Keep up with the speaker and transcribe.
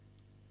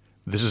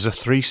This is a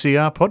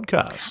 3CR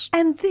podcast.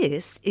 And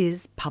this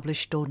is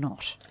Published or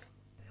Not.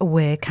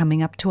 We're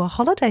coming up to a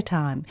holiday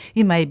time.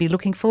 You may be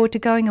looking forward to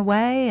going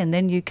away and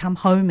then you come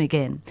home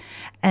again.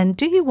 And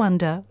do you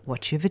wonder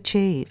what you've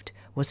achieved?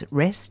 Was it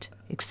rest,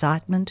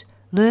 excitement,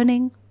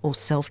 learning or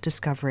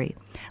self-discovery?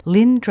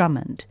 Lynn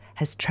Drummond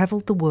has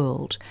travelled the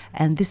world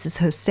and this is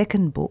her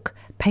second book,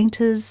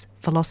 Painters,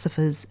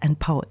 Philosophers and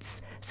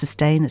Poets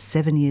Sustain a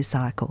 7-Year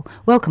Cycle.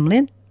 Welcome,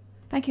 Lynn.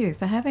 Thank you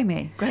for having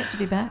me. Great to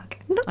be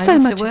back. I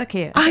used to work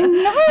here. I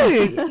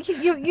know.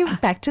 You're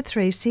back to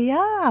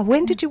 3CR.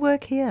 When did you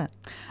work here?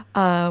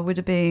 Would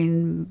have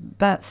been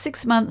about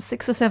 6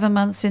 or 7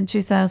 months in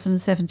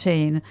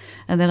 2017,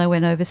 and then I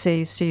went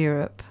overseas to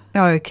Europe.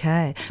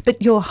 Okay.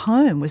 But your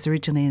home was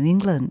originally in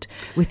England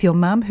with your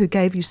mum who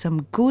gave you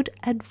some good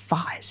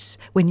advice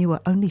when you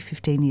were only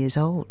 15 years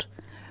old.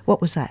 What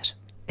was that?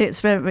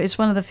 It's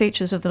one of the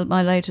features of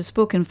my latest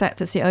book. In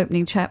fact, it's the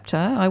opening chapter.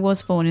 I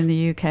was born in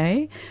the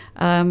UK.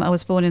 I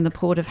was born in the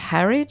port of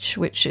Harwich,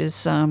 which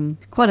is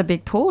quite a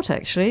big port,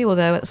 actually,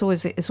 although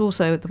it's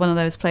also one of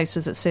those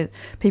places that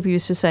people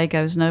used to say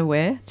goes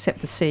nowhere except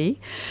the sea.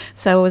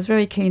 So I was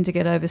very keen to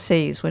get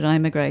overseas when I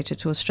immigrated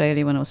to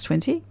Australia when I was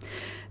 20.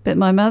 But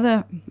my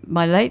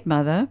late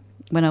mother,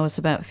 when I was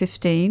about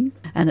 15,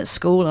 and at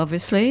school,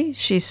 obviously,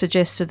 she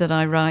suggested that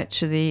I write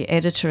to the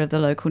editor of the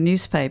local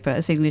newspaper,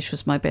 as English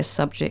was my best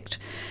subject,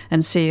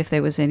 and see if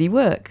there was any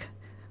work.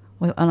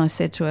 Well, and I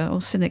said to her,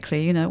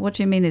 cynically, what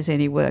do you mean there's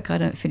any work? I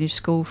don't finish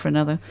school for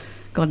another,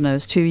 God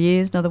knows, 2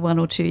 years, another 1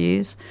 or 2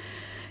 years.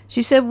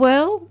 She said,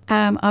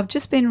 I've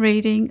just been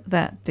reading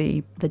that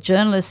the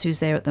journalist who's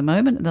there at the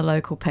moment in the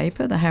local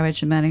paper, the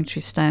Harwich and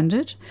Manningtree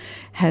Standard,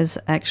 has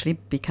actually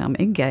become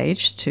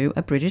engaged to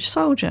a British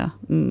soldier.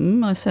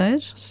 I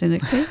said,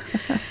 cynically.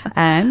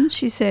 And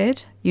she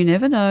said, you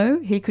never know,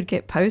 he could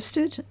get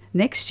posted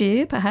next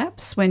year,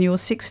 perhaps, when you're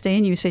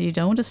 16. You said you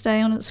don't want to stay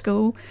on at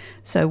school,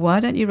 so why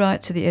don't you write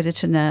to the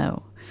editor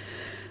now?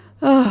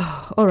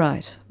 Oh, all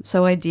right.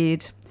 So I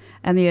did.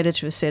 And the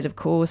editor has said, of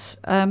course,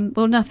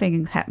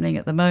 nothing happening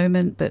at the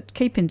moment, but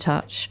keep in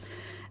touch.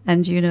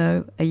 And,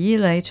 a year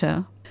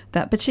later,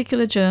 that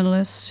particular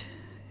journalist,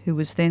 who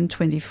was then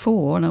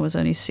 24 and I was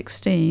only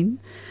 16,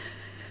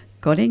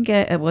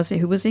 who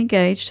was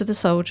engaged to the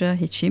soldier.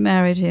 She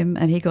married him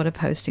and he got a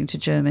posting to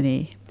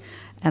Germany.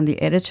 And the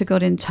editor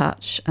got in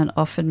touch and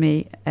offered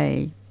me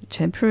a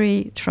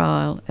temporary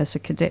trial as a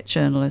cadet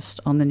journalist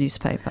on the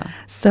newspaper.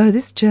 So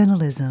this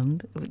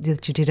journalism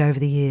that you did over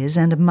the years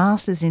and a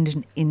master's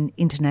in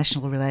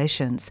international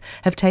relations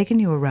have taken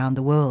you around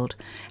the world.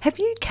 Have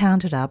you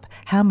counted up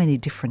how many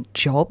different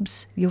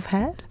jobs you've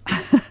had?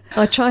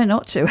 I try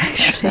not to,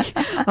 actually.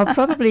 I've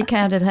probably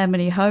counted how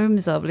many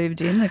homes I've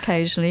lived in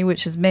occasionally,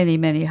 which is many,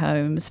 many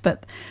homes,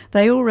 but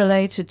they all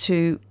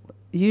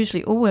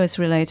usually always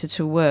related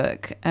to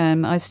work.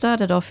 I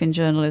started off in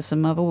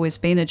journalism. I've always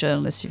been a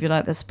journalist, if you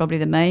like. That's probably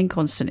the main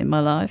constant in my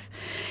life.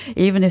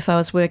 Even if I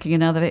was working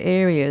in other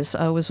areas,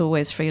 I was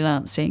always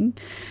freelancing.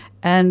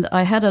 And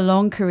I had a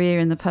long career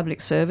in the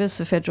public service,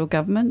 the federal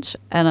government,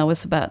 and I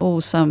was about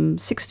some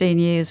 16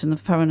 years in the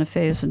foreign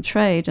affairs and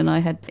trade, and I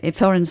had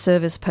foreign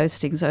service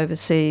postings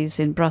overseas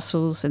in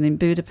Brussels and in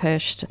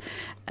Budapest.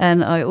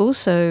 And I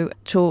also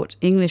taught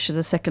English as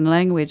a second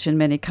language in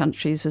many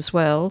countries as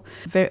well.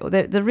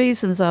 The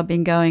reasons I've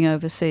been going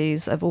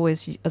overseas, I've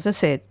always, as I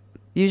said,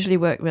 usually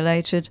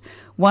work-related.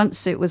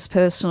 Once it was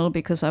personal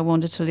because I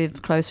wanted to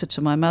live closer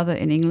to my mother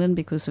in England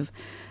because of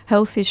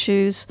health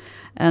issues,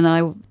 and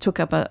I took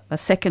up a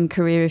second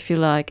career, if you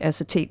like,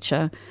 as a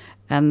teacher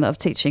and of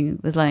teaching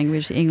the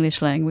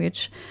English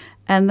language.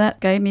 And that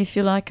gave me, if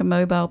you like, a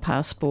mobile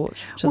passport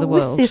to the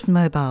world. With this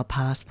mobile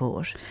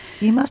passport,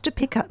 you must have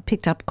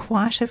picked up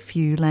quite a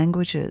few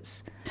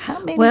languages. How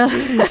many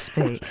do you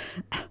speak?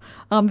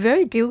 I'm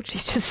very guilty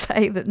to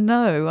say that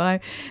no.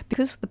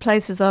 Because the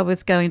places I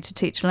was going to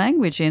teach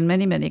language in,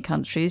 many, many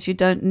countries, you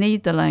don't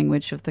need the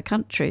language of the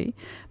country.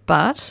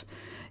 But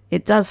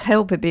it does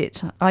help a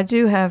bit. I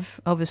do have,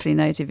 obviously,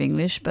 native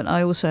English, but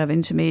I also have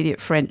intermediate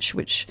French,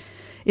 which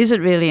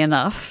isn't really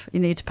enough. You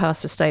need to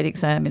pass the state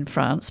exam in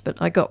France,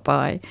 but I got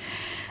by.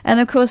 And,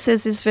 of course,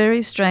 there's this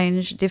very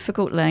strange,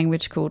 difficult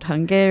language called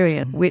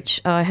Hungarian,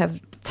 which I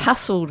have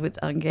tussled with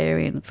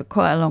Hungarian for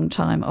quite a long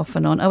time, off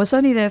and on. I was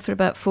only there for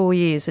about 4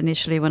 years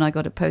initially when I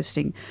got a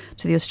posting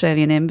to the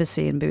Australian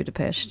Embassy in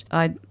Budapest.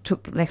 I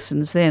took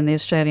lessons then. The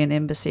Australian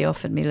Embassy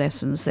offered me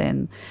lessons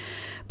then.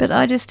 But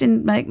I just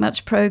didn't make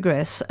much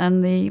progress,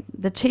 and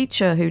the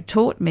teacher who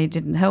taught me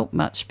didn't help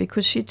much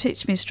because she'd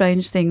teach me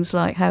strange things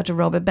like how to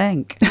rob a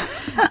bank.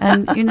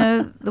 And,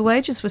 the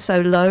wages were so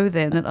low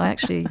then that I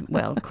actually,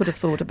 could have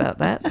thought about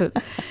that.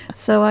 But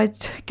so I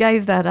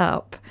gave that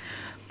up.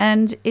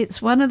 And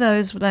it's one of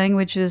those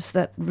languages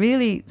that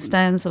really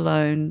stands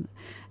alone.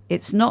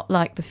 It's not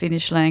like the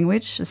Finnish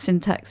language. The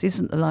syntax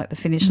isn't like the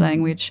Finnish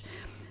language.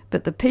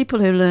 But the people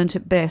who learnt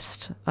it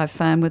best, I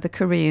found, were the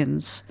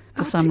Koreans.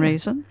 for some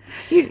reason.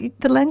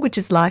 The language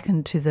is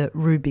likened to the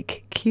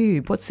Rubik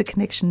cube. What's the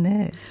connection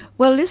there?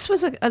 Well, this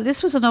was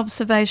an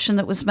observation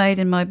that was made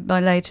in my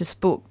latest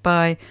book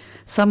by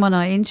someone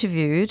I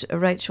interviewed,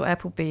 Rachel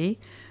Appleby,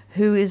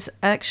 who is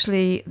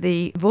actually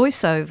the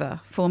voiceover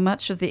for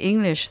much of the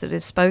English that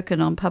is spoken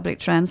on public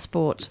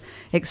transport,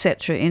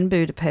 etc., in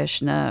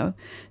Budapest now.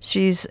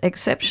 She's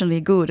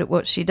exceptionally good at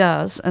what she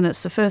does, and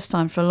it's the first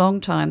time for a long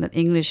time that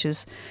English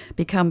has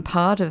become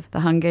part of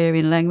the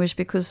Hungarian language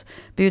because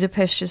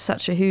Budapest is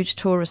such a huge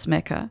tourist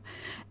mecca.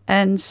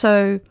 And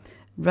so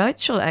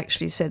Rachel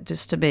actually said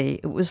this to me.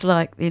 It was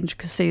like the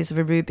intricacies of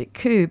a Rubik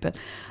cube. But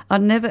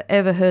I'd never,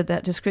 ever heard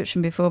that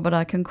description before, but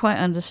I can quite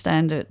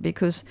understand it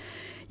because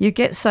you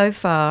get so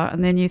far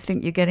and then you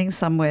think you're getting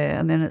somewhere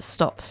and then it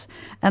stops.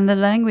 And the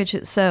language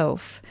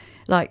itself,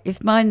 like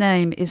if my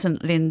name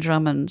isn't Lynn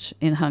Drummond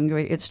in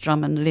Hungary, it's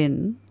Drummond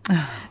Lynn.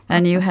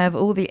 And you have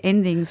all the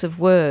endings of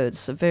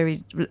words,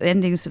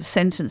 endings of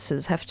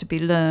sentences have to be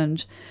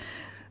learned.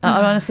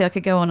 Honestly, I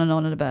could go on and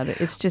on about it.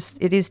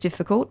 It is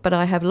difficult, but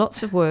I have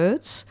lots of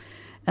words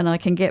and I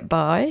can get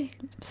by,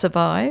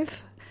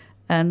 survive.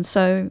 And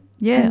so,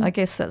 I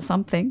guess that's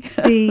something.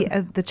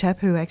 The chap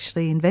who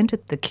actually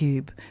invented the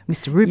cube,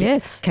 Mr.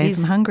 Rubik, came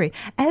from Hungary,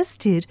 as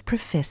did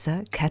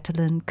Professor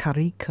Katalin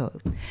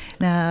Karikó.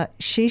 Now,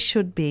 she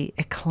should be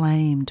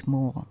acclaimed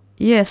more.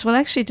 Yes, well,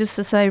 actually, just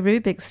to say,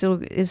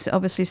 Rubik is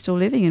obviously still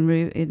living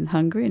in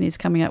Hungary, and he's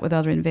coming out with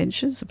other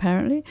inventions,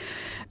 apparently.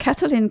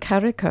 Katalin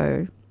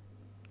Karikó,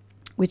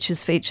 which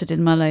is featured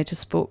in my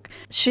latest book,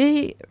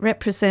 she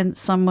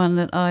represents someone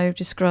that I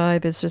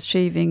describe as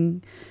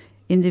achieving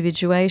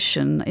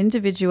individuation.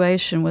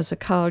 Individuation was a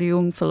Carl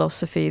Jung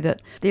philosophy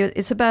that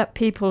it's about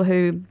people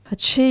who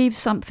achieve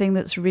something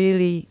that's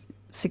really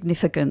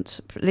significant,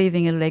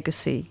 leaving a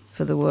legacy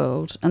for the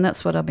world, and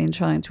that's what I've been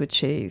trying to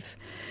achieve.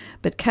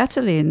 But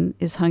Katalin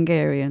is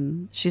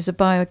Hungarian. She's a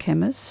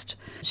biochemist.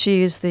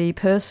 She is the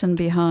person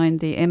behind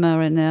the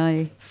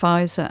mRNA,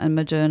 Pfizer and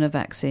Moderna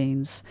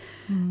vaccines.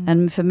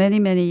 And for many,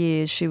 many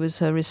years,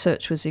 her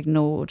research was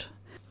ignored.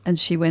 And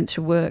she went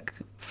to work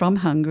from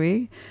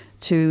Hungary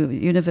to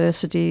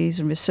universities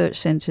and research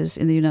centres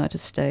in the United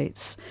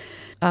States.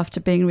 After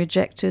being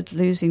rejected,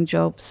 losing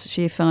jobs,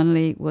 she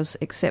finally was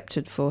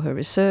accepted for her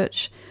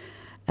research,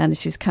 and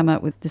she's come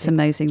up with this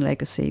amazing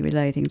legacy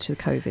relating to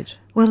COVID.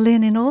 Well,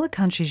 Lynn, in all the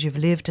countries you've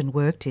lived and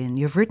worked in,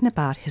 you've written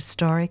about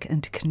historic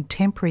and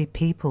contemporary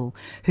people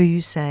who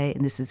you say,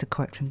 and this is a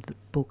quote from the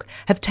book,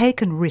 have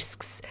taken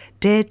risks,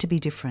 dared to be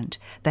different.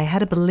 They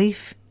had a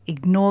belief,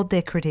 ignored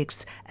their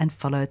critics and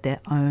followed their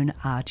own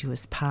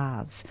arduous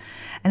paths.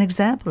 An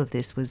example of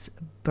this was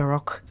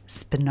Baruch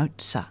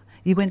Spinoza.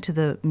 You went to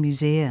the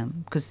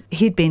museum because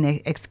he'd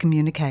been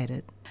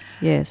excommunicated.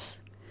 Yes.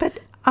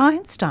 But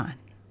Einstein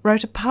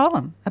wrote a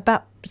poem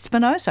about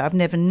Spinoza. I've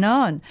never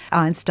known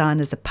Einstein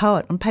as a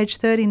poet, on page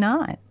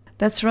 39.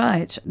 That's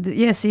right.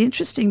 Yes, the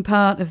interesting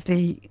part of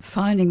the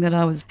finding that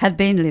I had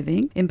been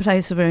living in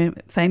place of very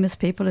famous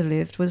people who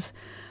lived was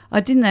I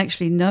didn't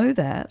actually know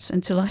that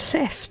until I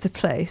left the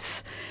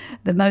place.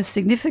 The most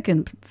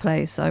significant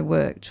place I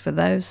worked for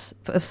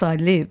I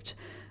lived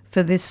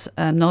for this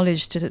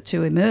knowledge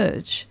to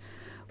emerge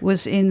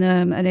was in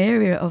an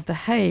area of The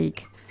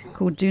Hague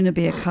called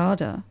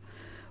Dunebierkade,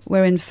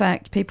 where in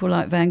fact people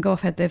like Van Gogh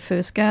had their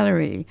first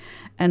gallery,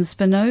 and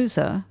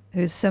Spinoza,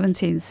 who's a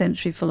 17th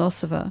century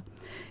philosopher,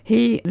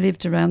 he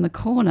lived around the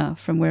corner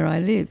from where I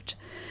lived.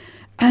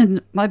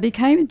 And I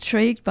became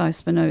intrigued by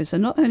Spinoza,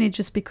 not only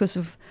just because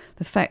of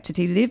the fact that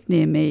he lived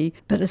near me,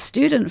 but a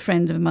student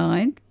friend of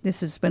mine,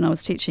 this is when I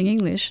was teaching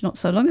English not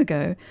so long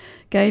ago,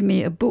 gave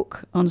me a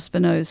book on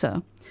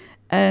Spinoza.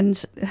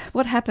 And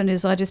what happened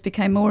is I just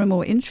became more and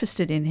more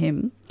interested in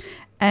him.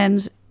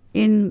 And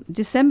in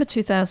December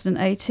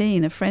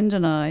 2018, a friend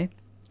and I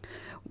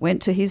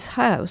went to his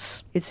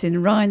house. It's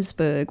in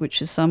Rijnsburg, which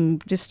is some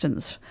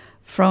distance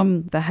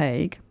from The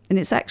Hague, and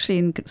it's actually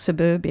in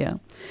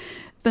suburbia.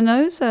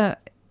 Spinoza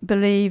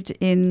believed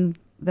in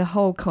the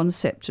whole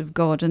concept of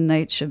God and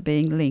nature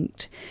being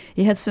linked.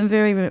 He had some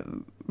very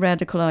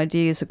radical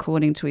ideas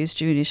according to his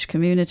Jewish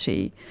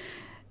community,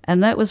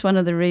 and that was one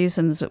of the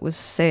reasons it was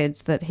said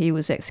that he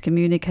was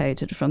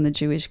excommunicated from the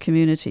Jewish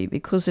community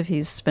because of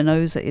his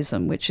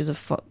Spinozaism, which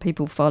is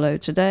people follow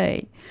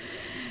today.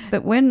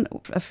 But when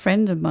a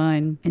friend of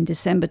mine in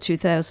December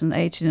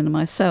 2018 and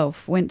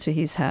myself went to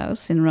his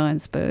house in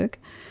Rijnsburg,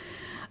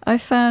 I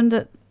found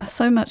that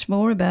so much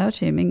more about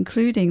him,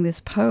 including this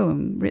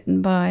poem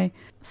written by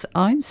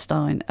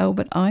Einstein,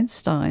 Albert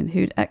Einstein,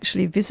 who'd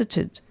actually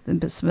visited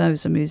the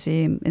Spinoza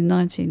Museum in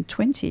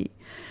 1920.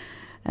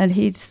 And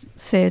he'd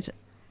said,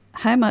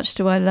 "How much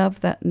do I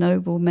love that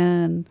noble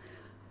man,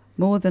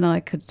 more than I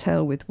could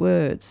tell with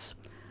words.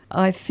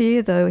 I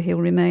fear, though,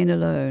 he'll remain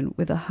alone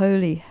with a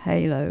holy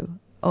halo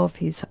of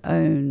his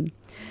own."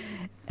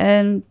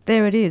 And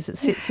there it is. It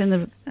sits in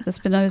the the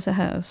Spinoza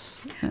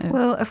House.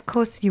 Well, of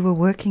course, you were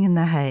working in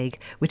The Hague,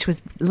 which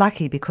was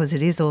lucky because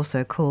it is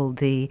also called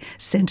the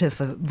Centre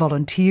for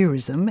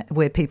Volunteerism,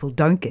 where people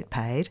don't get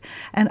paid.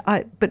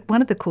 But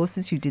one of the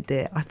courses you did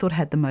there, I thought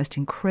had the most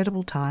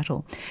incredible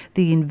title,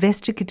 The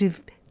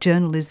Investigative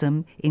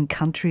Journalism in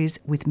Countries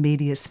with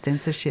Media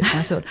Censorship. And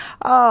I thought,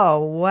 oh,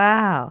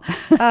 wow.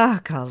 Oh,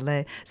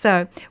 golly.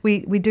 So we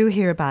do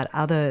hear about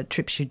other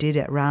trips you did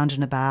around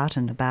and about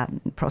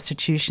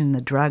prostitution, the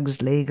drugs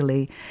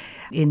legally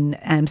in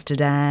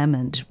Amsterdam,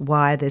 and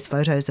why there's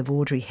photos of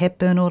Audrey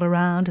Hepburn all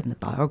around, and the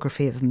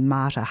biography of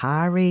Mata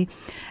Hari,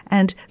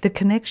 and the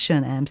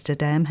connection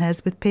Amsterdam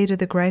has with Peter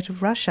the Great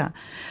of Russia.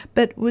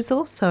 But was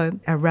also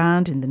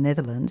around in the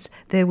Netherlands,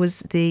 there was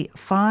the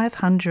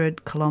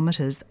 500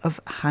 kilometres of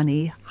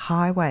Honey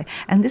Highway.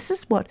 And this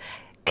is what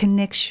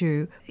connects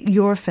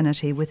your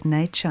affinity with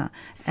nature.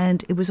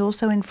 And it was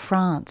also in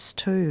France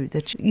too,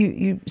 that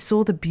you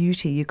saw the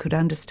beauty. You could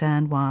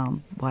understand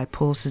why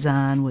Paul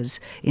Cézanne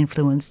was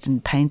influenced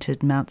and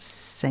painted Mount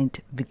Saint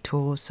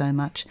Victor so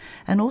much.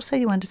 And also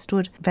you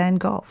understood Van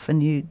Gogh,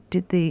 and you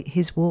did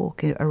his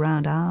walk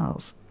around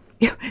Arles.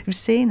 You've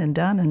seen and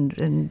done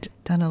and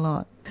done a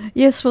lot.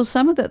 Yes, well,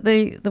 some of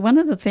the one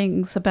of the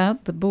things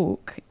about the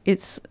book,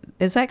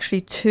 there's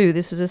actually two.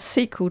 This is a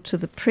sequel to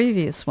the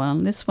previous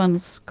one. The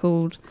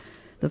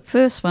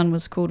first one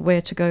was called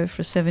Where to Go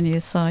for a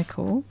 7-Year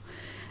Cycle,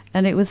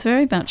 and it was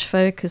very much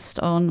focused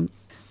on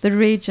the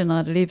region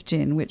I'd lived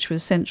in, which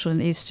was Central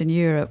and Eastern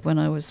Europe when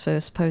I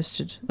first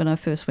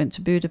went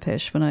to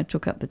Budapest, when I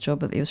took up the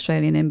job at the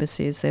Australian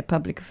Embassy as their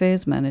public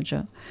affairs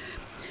manager.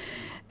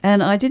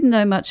 And I didn't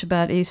know much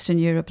about Eastern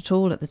Europe at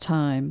all at the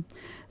time.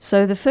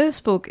 So the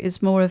first book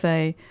is more of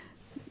I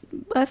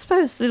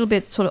suppose, a little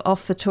bit sort of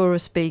off the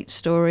tourist beat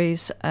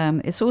stories.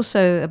 It's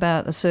also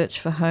about the search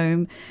for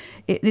home.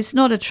 It's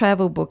not a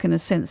travel book in the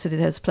sense that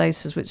it has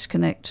places which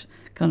connect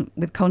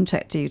with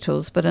contact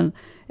details, but an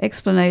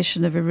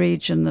explanation of a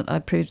region that I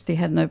previously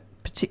had no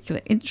particular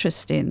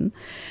interest in.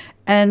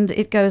 And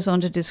it goes on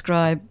to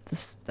describe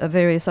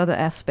various other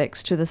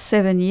aspects to the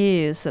 7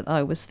 years that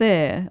I was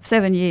there. The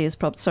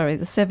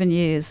 7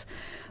 years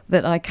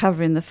that I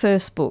cover in the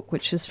first book,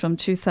 which is from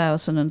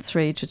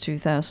 2003 to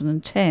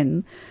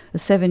 2010, a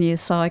 7-year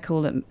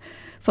cycle that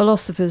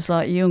philosophers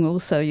like Jung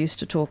also used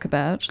to talk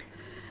about.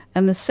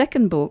 And the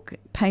second book,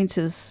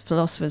 Painters,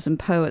 Philosophers and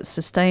Poets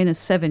Sustain a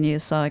 7-Year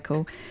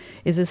Cycle,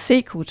 is a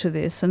sequel to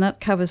this, and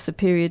that covers the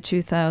period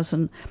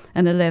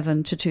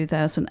 2011 to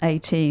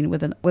 2018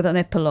 with an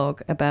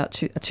epilogue about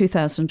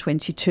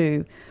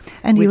 2022.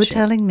 And you were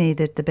telling me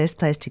that the best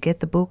place to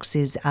get the books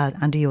is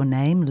under your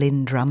name,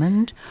 Lynn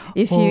Drummond,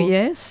 or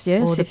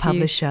the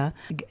publisher,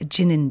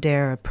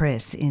 Ginninderra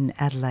Press in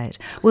Adelaide.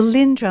 Well,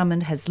 Lynn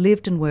Drummond has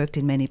lived and worked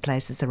in many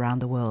places around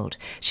the world.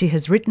 She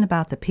has written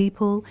about the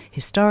people,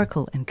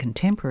 historical and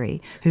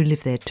contemporary, who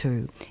live there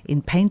too,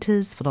 in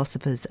Painters,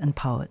 Philosophers and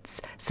Poets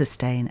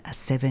Sustain a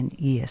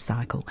 7-Year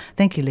Cycle.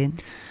 Thank you, Lynn.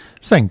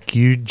 Thank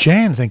you,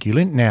 Jan. Thank you,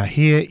 Lynn. Now,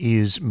 here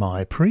is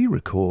my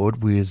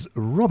pre-record with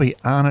Robbie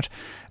Arnott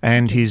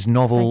and his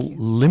novel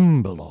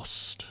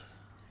Limberlost.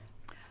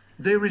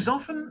 There is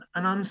often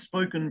an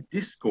unspoken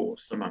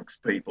discourse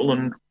amongst people,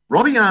 and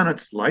Robbie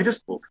Arnott's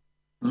latest book,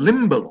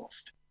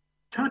 Limberlost,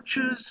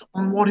 touches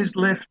on what is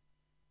left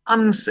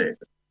unsaid.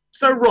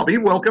 So, Robbie,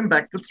 welcome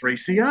back to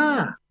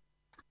 3CR.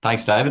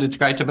 Thanks, David. It's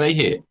great to be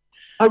here.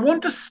 I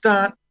want to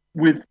start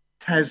with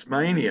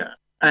Tasmania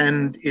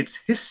and its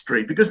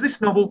history, because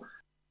this novel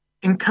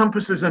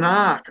encompasses an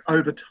arc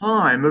over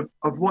time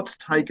of what's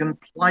taken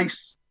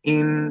place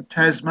in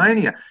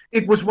Tasmania.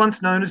 It was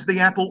once known as the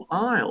Apple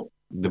Isle.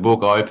 The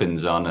book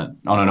opens on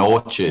an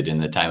orchard in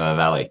the Tamar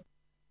Valley.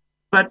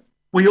 But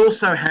we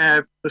also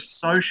have the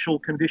social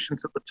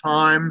conditions at the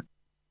time,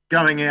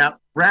 going out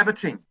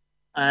rabbiting,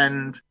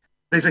 and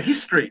there's a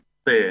history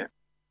there.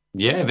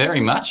 Yeah,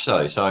 very much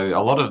so. So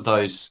a lot of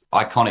those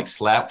iconic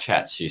slouch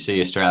hats you see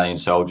Australian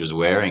soldiers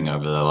wearing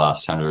over the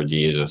last 100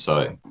 years or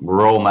so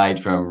were all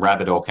made from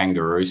rabbit or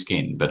kangaroo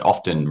skin, but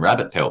often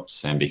rabbit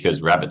pelts. And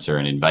because rabbits are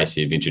an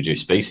invasive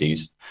introduced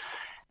species,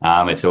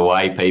 it's a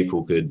way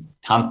people could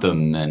hunt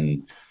them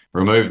and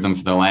remove them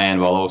from the land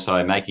while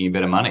also making a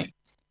bit of money.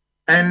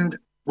 And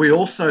we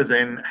also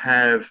then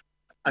have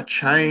a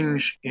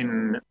change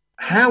in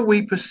how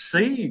we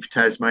perceive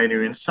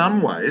Tasmania in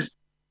some ways.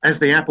 As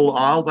the Apple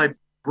Isle, they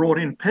brought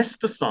in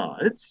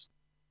pesticides.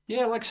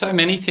 Yeah, like so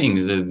many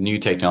things, the new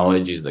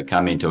technologies that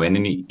come into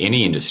any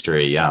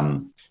industry.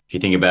 If you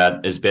think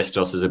about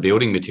asbestos as a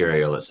building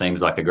material, it seems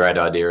like a great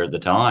idea at the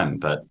time,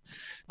 but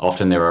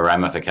often there are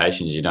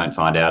ramifications you don't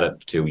find out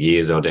until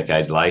years or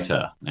decades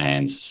later,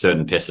 and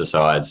certain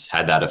pesticides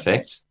had that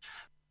effect.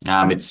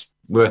 It's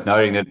worth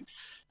noting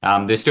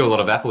that there's still a lot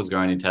of apples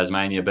grown in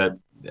Tasmania, but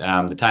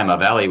the Tamar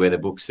Valley, where the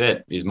book's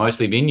set, is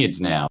mostly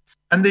vineyards now.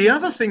 And the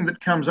other thing that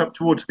comes up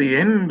towards the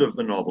end of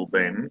the novel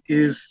then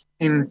is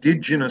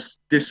Indigenous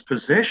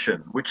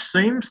dispossession, which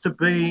seems to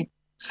be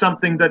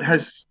something that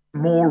has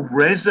more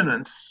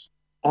resonance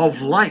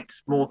of late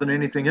more than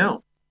anything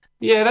else.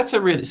 Yeah, that's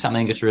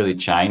something that's really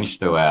changed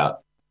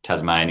throughout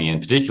Tasmanian,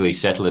 particularly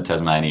settler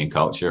Tasmanian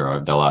culture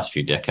over the last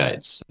few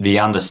decades. The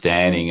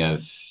understanding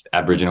of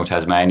Aboriginal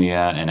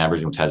Tasmania and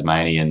Aboriginal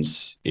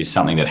Tasmanians is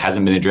something that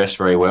hasn't been addressed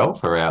very well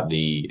throughout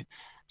the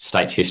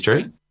state's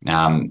history.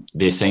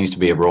 There seems to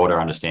be a broader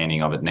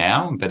understanding of it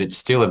now, but it's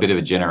still a bit of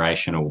a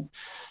generational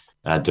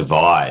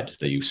divide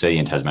that you see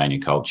in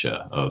Tasmanian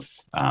culture of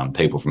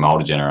people from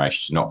older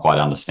generations not quite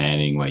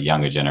understanding where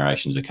younger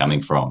generations are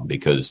coming from,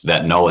 because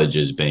that knowledge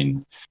has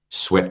been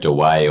swept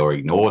away or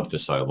ignored for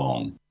so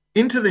long.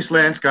 Into this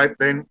landscape,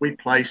 then, we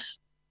place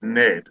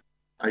Ned,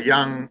 a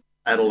young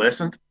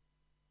adolescent,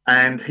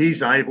 and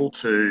he's able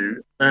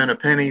to earn a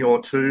penny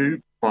or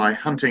two by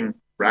hunting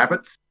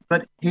rabbits,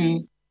 but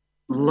he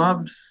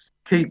loves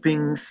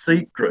keeping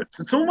secrets.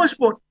 It's almost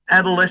what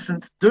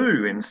adolescents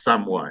do in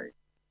some way.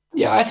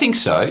 Yeah, I think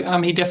so.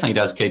 He definitely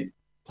does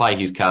play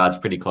his cards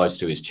pretty close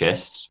to his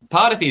chest.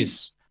 Part of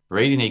his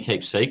reason he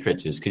keeps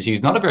secrets is because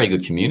he's not a very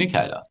good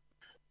communicator.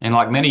 And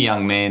like many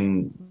young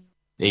men,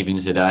 even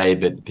today,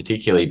 but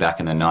particularly back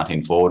in the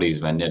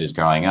 1940s when Ned is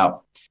growing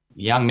up,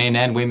 young men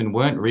and women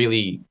weren't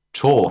really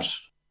taught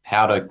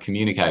how to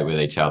communicate with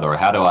each other or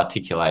how to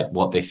articulate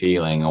what they're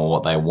feeling or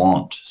what they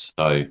want.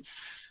 So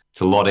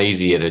it's a lot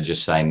easier to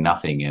just say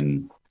nothing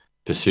and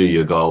pursue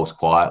your goals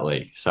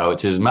quietly. So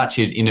it's as much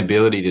his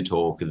inability to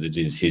talk as it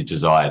is his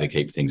desire to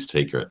keep things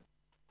secret.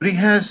 But he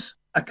has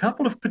a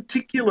couple of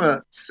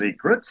particular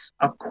secrets,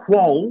 a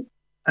quoll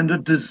and a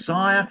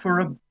desire for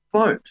a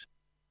boat.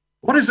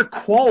 What is a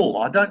quoll?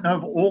 I don't know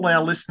if all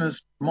our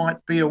listeners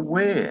might be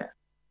aware.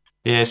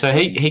 Yeah, so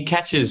he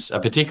catches a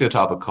particular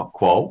type of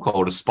quoll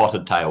called a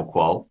spotted tail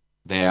quoll.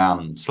 They're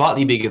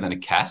slightly bigger than a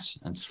cat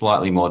and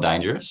slightly more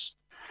dangerous.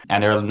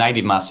 And they're a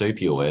native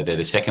marsupial, where they're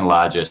the second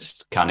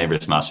largest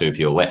carnivorous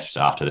marsupial left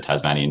after the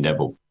Tasmanian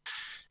devil.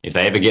 If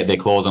they ever get their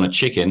claws on a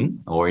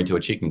chicken or into a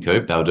chicken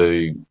coop, they'll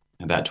do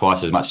about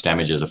twice as much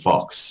damage as a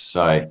fox.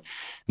 So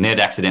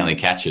Ned accidentally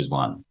catches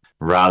one.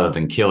 Rather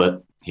than kill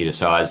it, he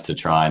decides to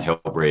try and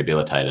help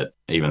rehabilitate it,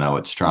 even though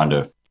it's trying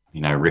to,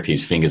 rip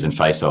his fingers and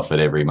face off at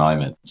every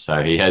moment.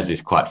 So he has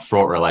this quite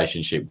fraught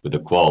relationship with the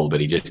quoll,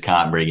 but he just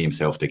can't bring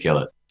himself to kill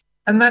it.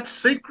 And that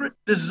secret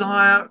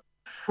desire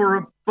for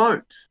a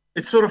boat,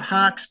 it sort of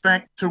harks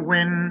back to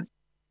when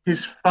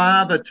his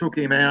father took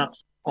him out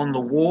on the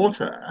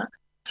water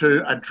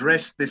to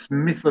address this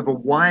myth of a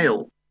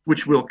whale,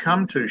 which we'll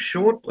come to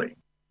shortly.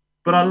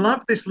 But I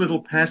love this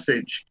little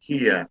passage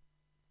here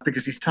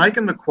because he's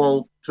taken the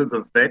quoll to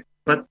the vet,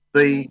 but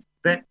the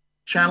vet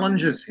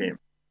challenges him.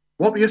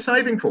 What were you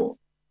saving for?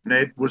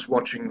 Ned was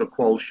watching the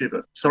quoll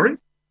shiver. Sorry?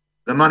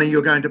 The money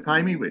you're going to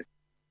pay me with.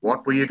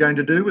 What were you going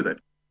to do with it?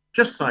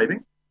 Just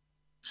saving.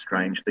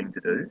 Strange thing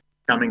to do.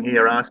 Coming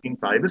here asking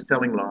favours,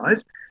 telling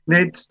lies.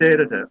 Ned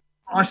stared at her.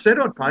 I said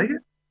I'd pay you.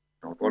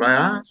 Not what I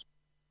asked.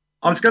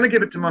 I was going to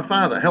give it to my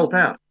father, help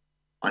out.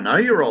 I know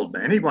your old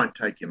man, he won't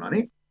take your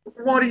money.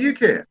 Why do you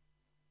care?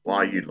 Why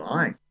are you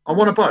lying? I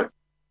want a boat.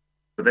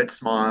 The vet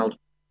smiled,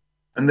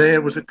 and there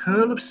was a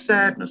curl of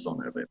sadness on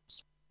her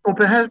lips. Or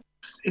perhaps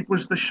it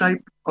was the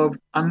shape of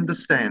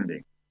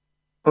understanding.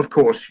 Of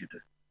course you do.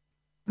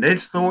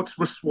 Ned's thoughts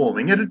were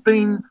swarming. It had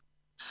been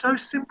so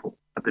simple.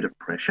 A bit of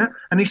pressure,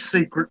 and his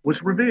secret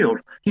was revealed.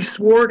 He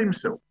swore at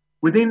himself.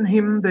 Within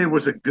him there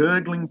was a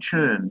gurgling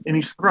churn in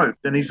his throat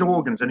and his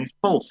organs and his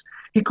pulse.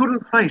 He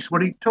couldn't face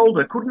what he'd told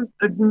her, couldn't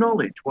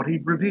acknowledge what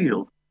he'd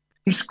revealed.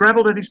 He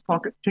scrabbled at his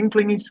pocket,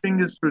 tinkling his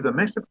fingers through the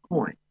mess of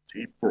coins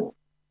he'd brought.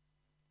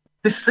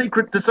 This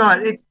secret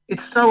desire,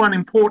 it's so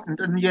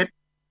unimportant and yet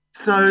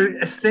so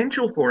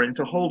essential for him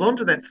to hold on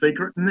to that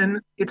secret, and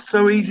then it's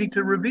so easy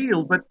to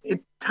reveal, but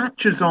it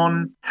touches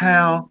on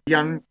how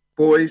young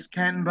boys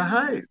can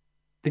behave.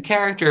 The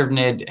character of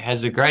Ned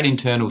has a great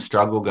internal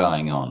struggle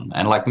going on.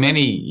 And like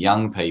many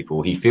young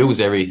people, he feels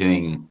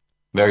everything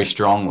very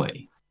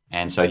strongly.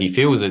 And so he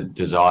feels a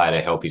desire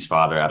to help his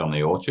father out on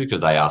the orchard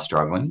because they are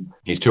struggling.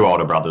 His two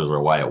older brothers are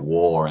away at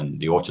war and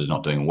the orchard's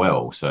not doing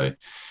well. So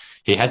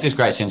he has this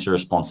great sense of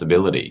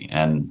responsibility.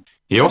 And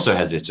he also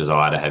has this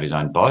desire to have his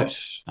own boat.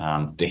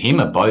 To him,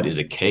 a boat is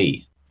a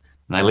key.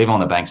 And they live on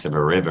the banks of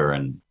a river.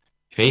 And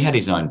if he had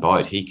his own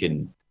boat, he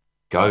can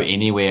go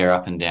anywhere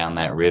up and down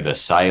that river,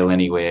 sail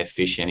anywhere,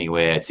 fish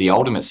anywhere. It's the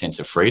ultimate sense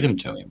of freedom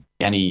to him.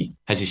 And he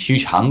has this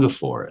huge hunger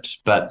for it.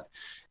 But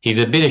he's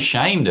a bit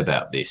ashamed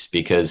about this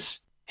because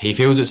he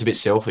feels it's a bit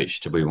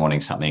selfish to be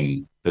wanting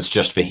something that's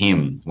just for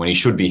him when he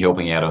should be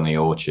helping out on the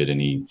orchard.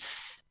 And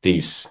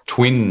these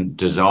twin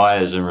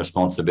desires and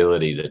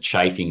responsibilities are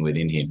chafing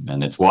within him.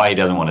 And it's why he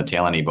doesn't want to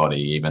tell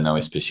anybody, even though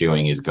he's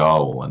pursuing his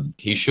goal. And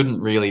he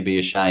shouldn't really be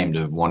ashamed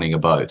of wanting a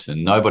boat.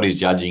 And nobody's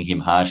judging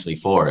him harshly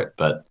for it.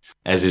 But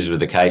as is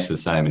the case with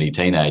so many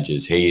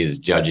teenagers, he is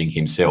judging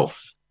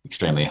himself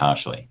extremely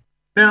harshly.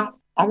 Now,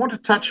 I want to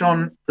touch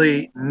on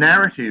the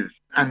narrative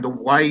and the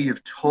way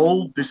you've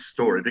told this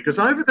story, because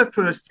over the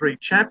first 3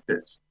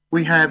 chapters,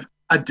 we have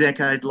a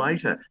decade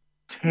later,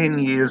 10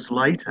 years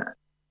later.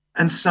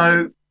 And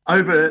so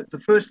over the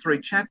first 3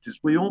 chapters,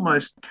 we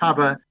almost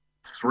cover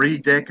 3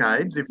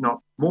 decades, if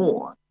not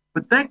more.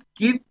 But that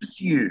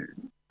gives you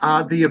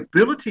the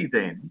ability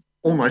then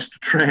almost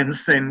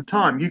transcend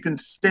time. You can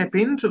step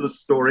into the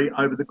story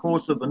over the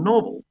course of the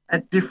novel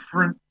at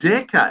different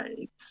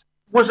decades.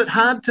 Was it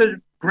hard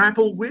to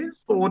grapple with,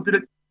 or did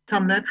it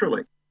come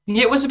naturally?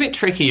 Yeah, it was a bit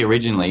tricky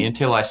originally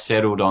until I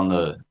settled on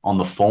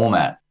the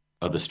format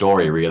of the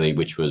story, really,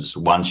 which was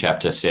one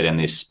chapter set in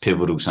this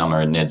pivotal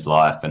summer in Ned's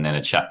life, and then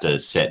a chapter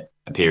set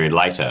a period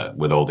later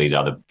with all these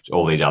other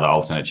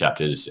alternate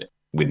chapters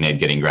with Ned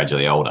getting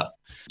gradually older.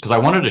 Because I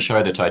wanted to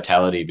show the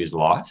totality of his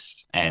life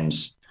and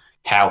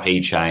how he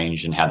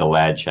changed and how the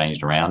lad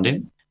changed around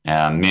him,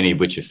 many of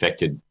which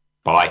affected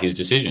by his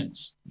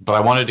decisions. But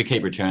I wanted to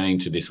keep returning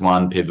to this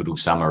one pivotal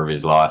summer of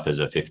his life as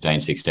a 15,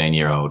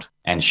 16-year-old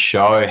and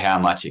show how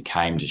much it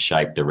came to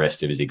shape the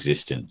rest of his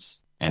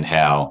existence and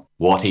how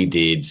what he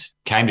did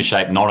came to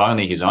shape not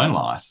only his own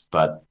life,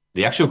 but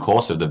the actual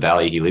course of the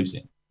valley he lives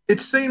in.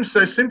 It seems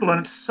so simple,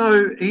 and it's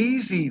so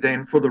easy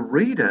then for the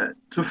reader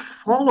to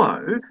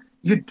follow.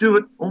 You do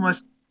it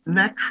almost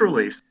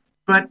naturally.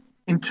 But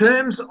in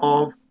terms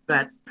of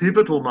that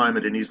pivotal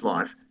moment in his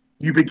life,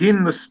 you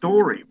begin the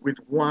story with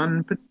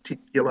one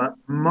particular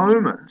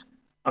moment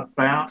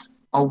about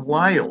a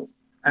whale,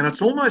 and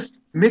it's almost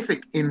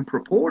mythic in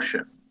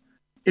proportion.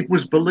 It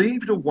was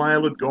believed a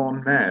whale had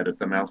gone mad at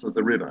the mouth of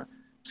the river.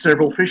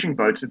 Several fishing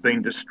boats had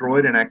been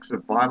destroyed in acts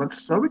of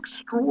violence so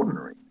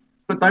extraordinary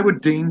that they were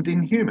deemed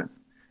inhuman.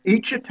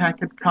 Each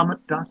attack had come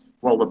at dusk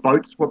while the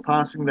boats were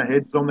passing the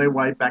heads on their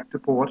way back to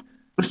port,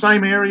 the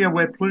same area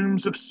where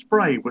plumes of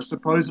spray were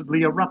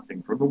supposedly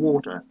erupting from the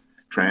water.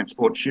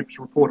 Transport ships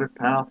reported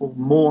powerful,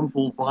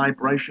 mournful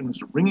vibrations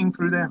ringing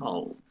through their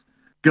hulls.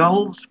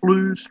 Gulls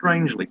flew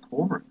strangely,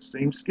 cormorants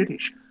seemed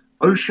skittish.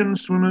 Ocean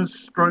swimmers'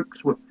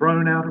 strokes were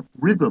thrown out of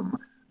rhythm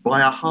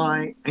by a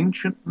high,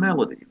 ancient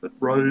melody that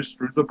rose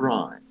through the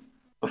brine.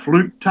 A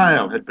flute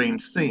tail had been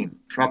seen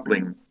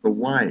troubling the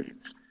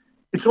waves.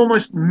 It's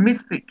almost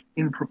mythic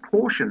in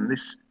proportion,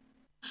 this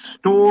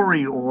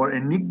story or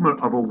enigma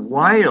of a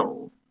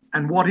whale.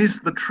 And what is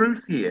the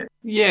truth here?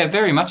 Yeah,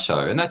 very much so.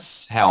 And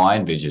that's how I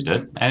envisioned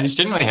it. And it's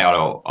generally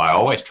how I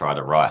always try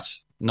to write,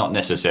 not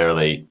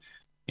necessarily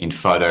in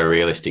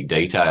photorealistic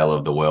detail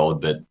of the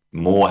world, but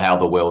more how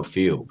the world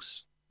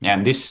feels.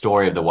 And this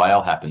story of the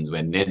whale happens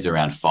when Ned's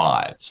around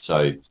 5.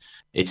 So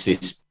it's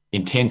this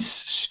intense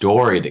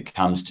story that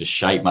comes to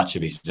shape much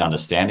of his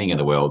understanding of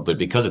the world. But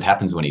because it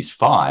happens when he's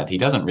 5, he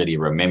doesn't really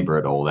remember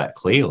it all that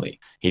clearly.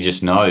 He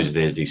just knows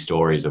there's these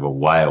stories of a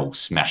whale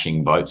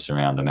smashing boats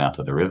around the mouth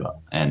of the river.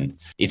 And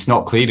it's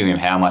not clear to him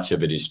how much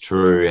of it is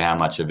true, how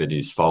much of it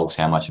is false,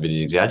 how much of it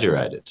is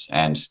exaggerated.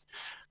 And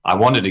I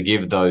wanted to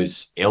give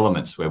those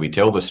elements where we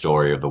tell the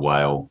story of the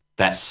whale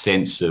that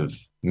sense of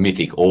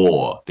mythic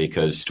awe,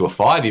 because to a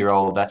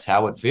 5-year-old, that's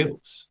how it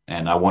feels.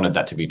 And I wanted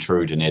that to be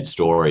true to Ned's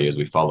story as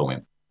we follow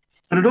him.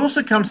 But it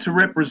also comes to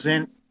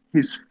represent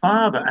his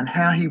father and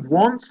how he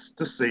wants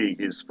to see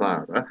his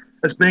father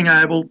as being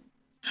able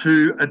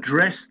to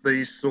address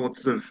these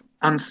sorts of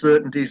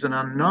uncertainties and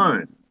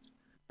unknowns.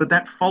 But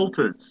that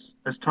falters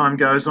as time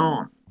goes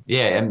on.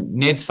 Yeah, and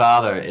Ned's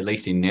father, at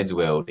least in Ned's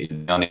world, is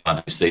the only one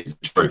who sees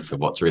the truth of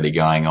what's really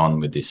going on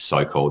with this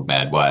so-called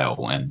mad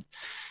whale. And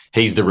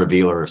he's the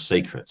revealer of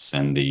secrets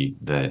and the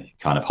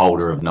kind of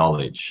holder of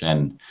knowledge.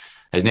 And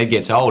as Ned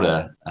gets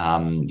older,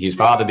 his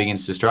father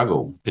begins to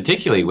struggle,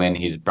 particularly when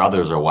his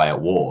brothers are away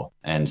at war.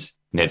 And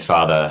Ned's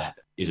father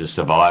is a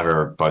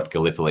survivor of both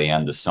Gallipoli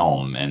and the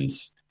Somme, and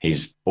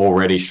he's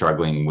already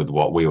struggling with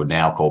what we would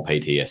now call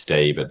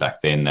PTSD, but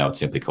back then they would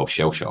simply call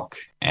shell shock.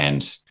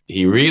 And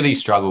he really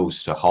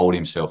struggles to hold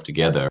himself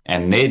together.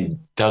 And Ned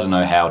doesn't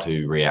know how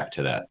to react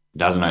to that,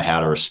 doesn't know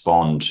how to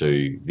respond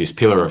to this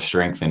pillar of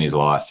strength in his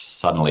life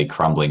suddenly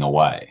crumbling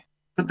away.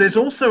 But there's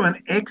also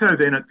an echo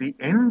then at the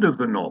end of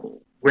the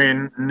novel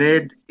when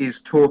Ned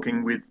is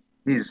talking with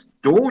his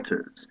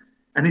daughters,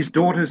 and his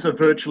daughters are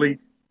virtually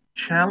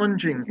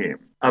challenging him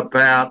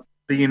about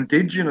the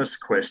Indigenous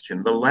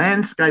question. The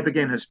landscape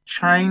again has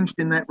changed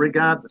in that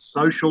regard, the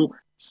social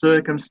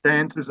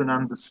circumstances and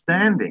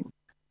understanding.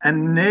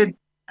 And Ned,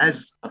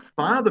 as a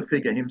father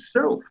figure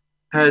himself,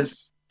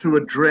 has to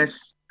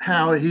address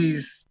how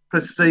he's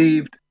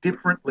perceived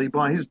differently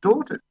by his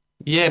daughters.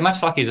 Yeah,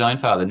 much like his own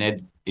father,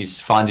 Ned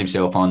finds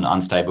himself on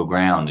unstable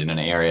ground in an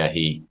area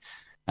he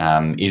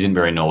isn't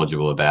very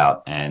knowledgeable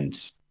about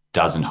and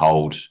doesn't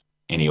hold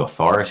any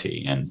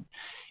authority. And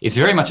it's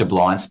very much a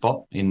blind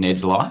spot in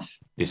Ned's life,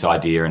 this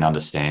idea and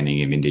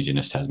understanding of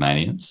Indigenous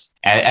Tasmanians,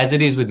 as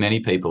it is with many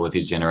people of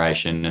his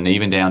generation and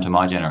even down to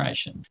my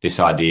generation.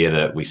 This idea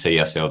that we see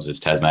ourselves as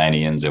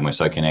Tasmanians and we're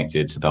so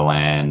connected to the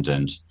land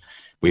and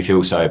we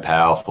feel so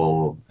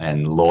powerful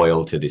and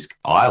loyal to this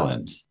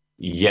island.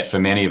 Yet for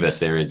many of us,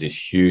 there is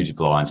this huge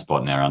blind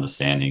spot in our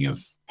understanding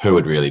of who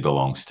it really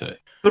belongs to.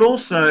 But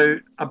also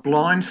a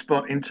blind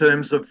spot in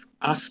terms of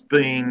us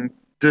being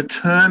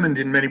determined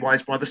in many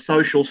ways by the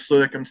social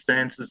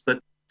circumstances that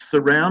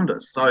surround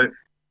us. So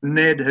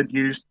Ned had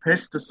used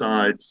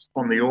pesticides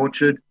on the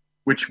orchard,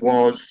 which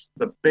was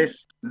the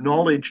best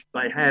knowledge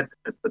they had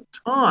at the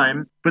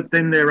time, but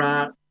then there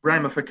are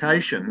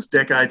ramifications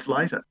decades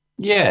later.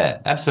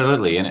 Yeah,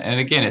 absolutely. And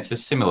again, it's a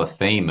similar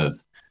theme of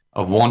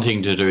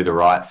wanting to do the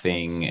right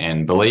thing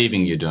and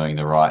believing you're doing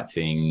the right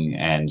thing.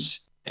 And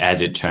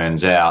as it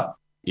turns out,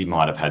 you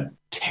might have had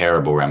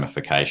terrible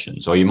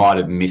ramifications, or you might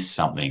have missed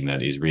something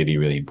that is really,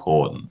 really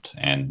important.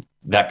 And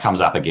that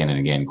comes up again and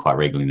again quite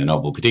regularly in the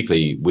novel,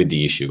 particularly with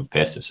the issue of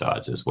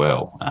pesticides as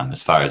well.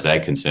 As far as they're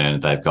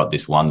concerned, they've got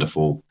this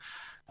wonderful,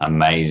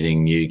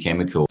 amazing new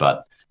chemical,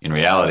 but in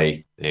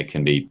reality, there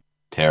can be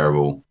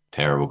terrible,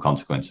 terrible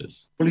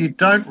consequences. Well, you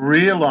don't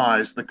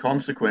realise the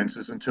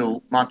consequences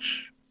until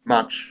much,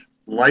 much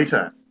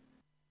later.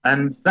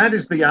 And that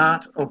is the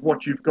art of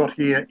what you've got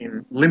here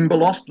in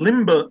Limberlost.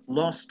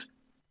 Limberlost,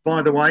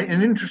 by the way,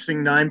 an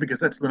interesting name because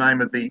that's the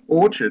name of the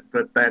orchard,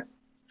 but that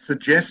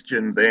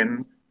suggestion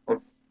then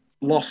of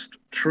lost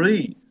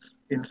trees,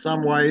 in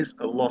some ways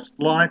a lost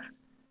life.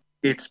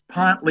 It's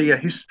partly a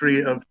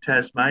history of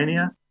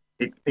Tasmania.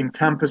 It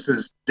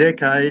encompasses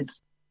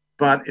decades,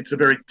 but it's a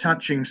very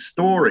touching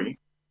story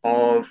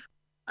of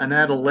an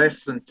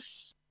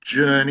adolescent's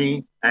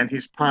journey and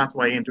his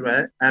pathway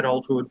into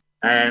adulthood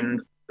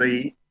and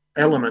the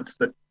elements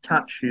that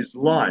touch his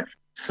life.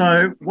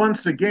 So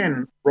once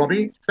again,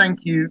 Robbie, thank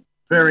you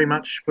very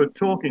much for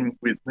talking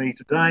with me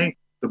today.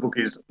 The book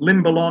is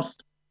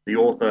Limberlost, the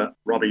author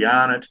Robbie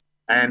Arnott,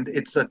 and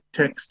it's a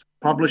text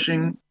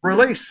publishing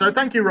release. So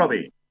thank you,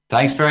 Robbie.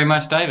 Thanks very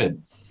much,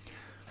 David.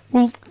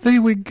 Well,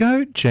 there we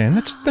go, Jan.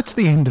 That's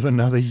the end of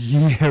another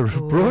year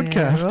of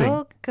broadcasting. We're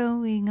all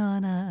going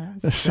on a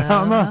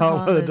Summer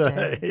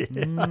holiday.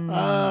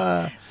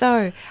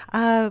 So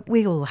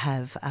we will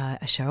have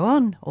a show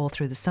on all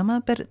through the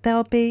summer, but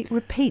there'll be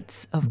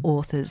repeats of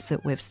authors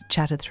that we've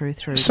chatted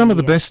through. Some of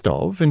the best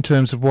of, in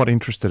terms of what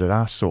interested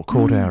us or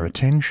caught our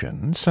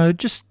attention. So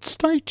just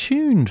stay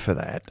tuned for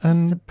that.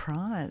 And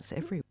surprise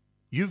every.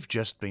 You've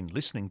just been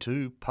listening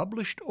to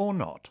Published or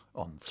Not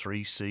on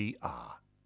 3CR.